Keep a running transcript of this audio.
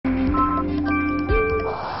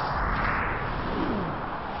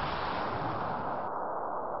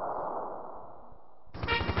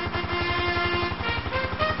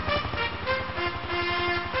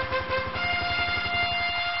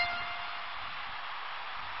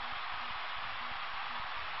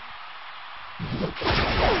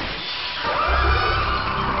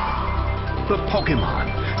the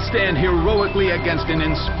Pokémon stand heroically against an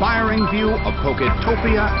inspiring view of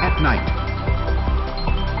Poketopia at night.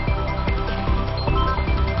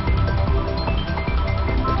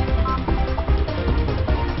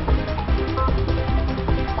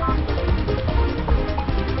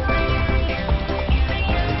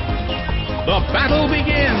 The battle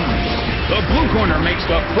begins! The blue corner makes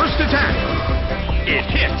the first attack. It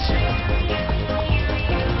hits.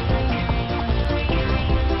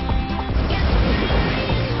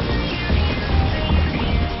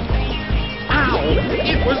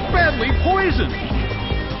 It was badly poisoned!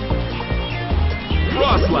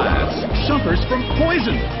 Frostlass suffers from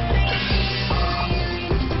poison.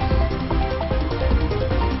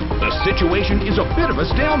 The situation is a bit of a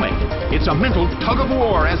stalemate. It's a mental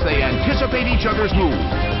tug-of-war as they anticipate each other's moves.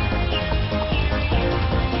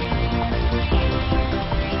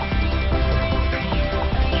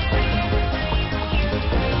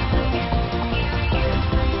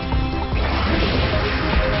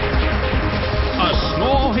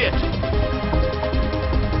 Hit. A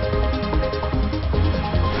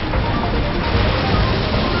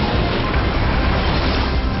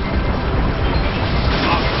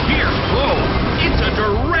fierce blow. It's a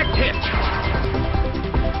direct hit.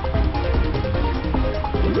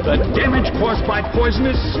 The damage caused by poison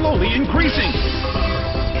is slowly increasing.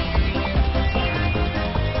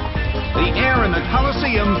 The air in the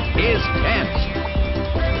Colosseum is tense.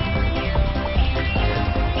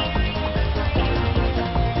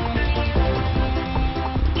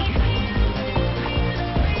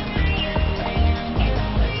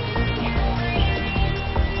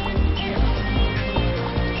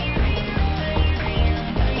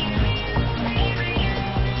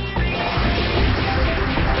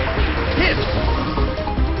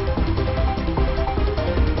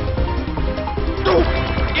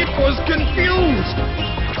 Was confused.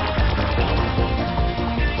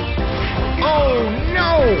 Oh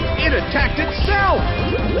no! It attacked itself!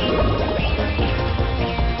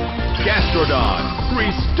 Gastrodon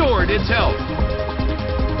restored its health.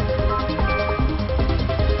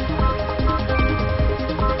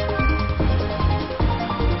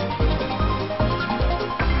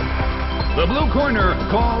 The blue corner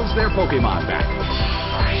calls their Pokémon back.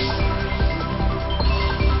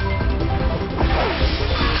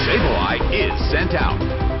 Sableye is sent out.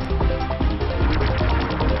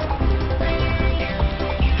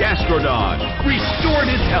 Gastrodon restored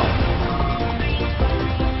its health.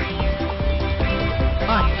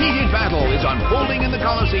 A heated battle is unfolding in the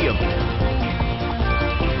Colosseum.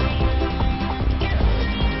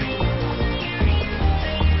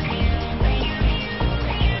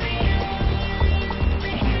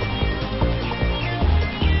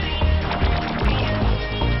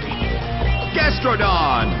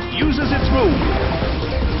 Gastrodon uses its move.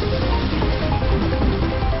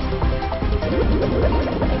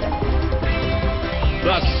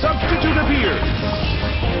 The substitute appears.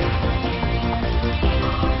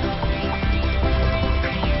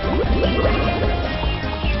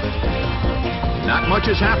 Not much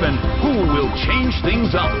has happened. Who will change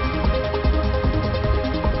things up?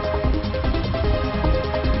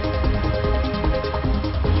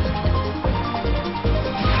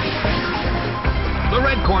 The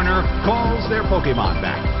red corner calls their Pokémon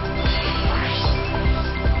back.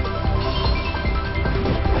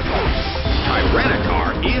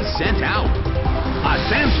 Tyranitar is sent out. A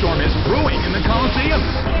sandstorm is brewing in the Colosseum.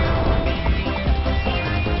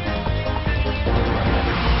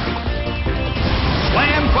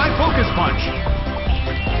 Slammed by Focus Punch.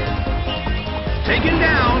 Taken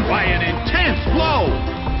down by an intense blow.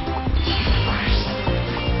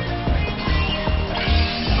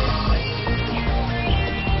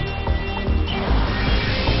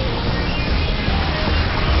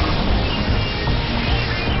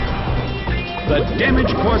 The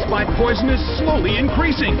damage caused by poison is slowly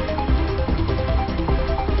increasing.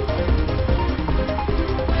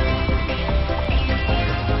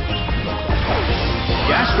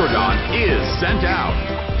 Gastrodon is sent out.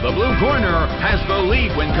 The blue corner has the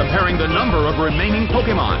lead when comparing the number of remaining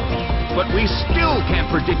Pokémon, but we still can't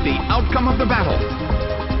predict the outcome of the battle.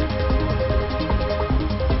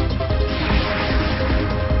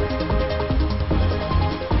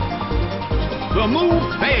 The move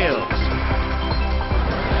fails.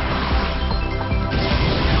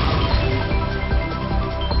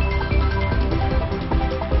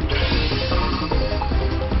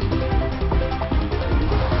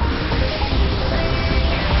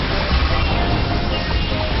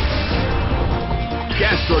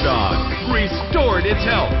 Gastrodon restored its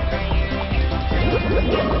health.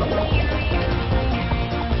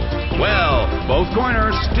 Well, both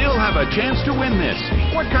corners still have a chance to win this.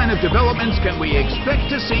 What kind of developments can we expect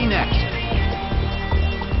to see next?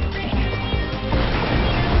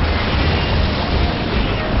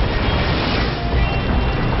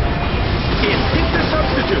 It hit the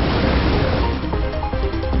substitute.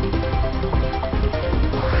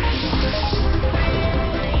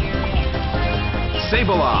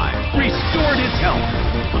 Sableye restored its health.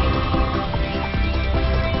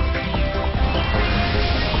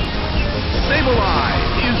 Sableye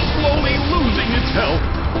is slowly losing its health.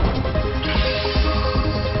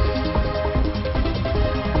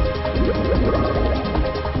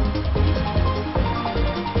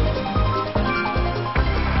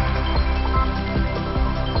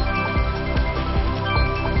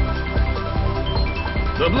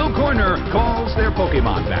 The blue corner calls their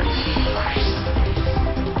Pokémon back.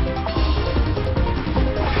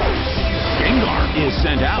 Gengar is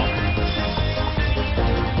sent out.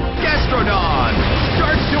 Gastrodon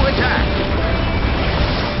starts to attack.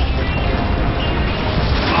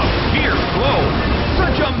 A fierce blow.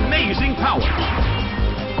 Such amazing power.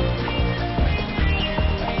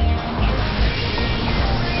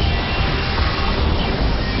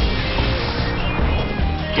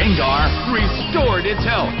 Gengar restored its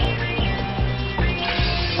health.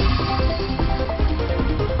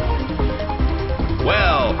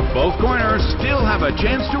 Well, both corners still have a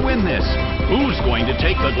chance to win this. Who's going to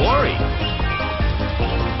take the glory?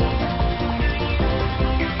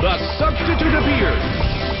 The substitute appears.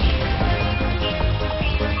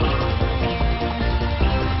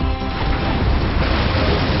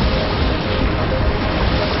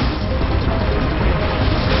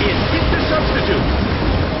 It hit the substitute.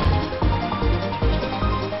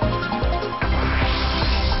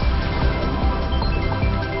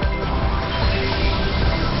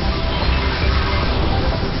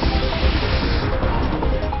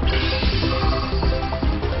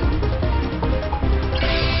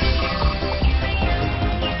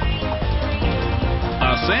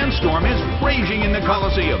 Sandstorm is raging in the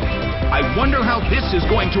Colosseum. I wonder how this is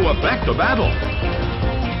going to affect the battle.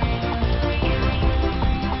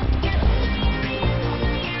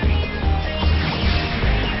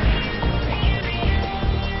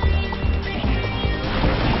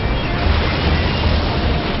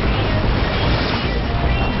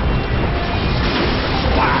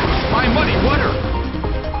 Splash by muddy water.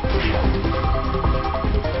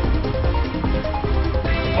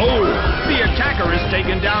 Oh, the attacker is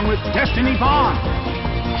taken down with Destiny Bond.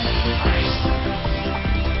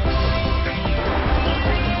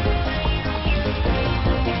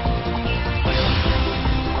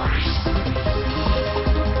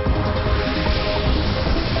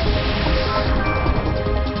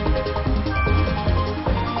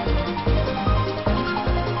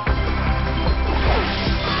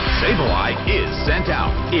 Sableye is sent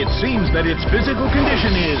out. It seems that its physical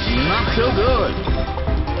condition is not so good.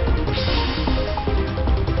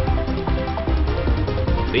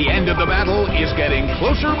 The end of the battle is getting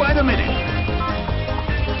closer by the minute.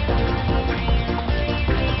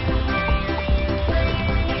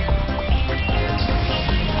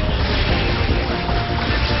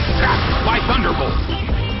 Trapped by Thunderbolt.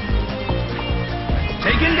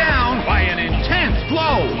 Taken down by an intense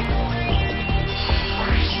blow.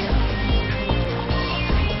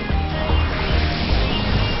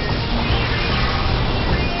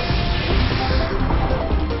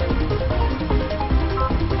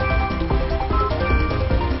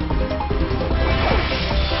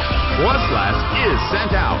 Is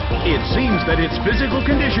sent out. It seems that its physical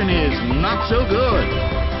condition is not so good.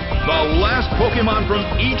 The last Pokemon from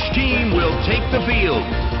each team will take the field.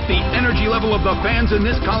 The energy level of the fans in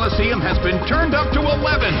this Coliseum has been turned up to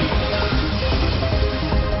 11.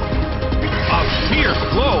 A fierce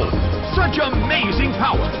blow. Such amazing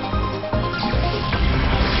power.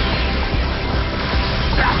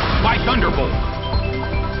 Zapped by Thunderbolt.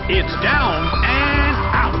 It's down and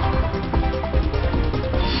out.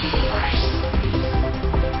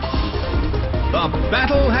 The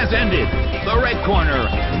battle has ended. The red corner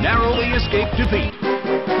narrowly escaped defeat.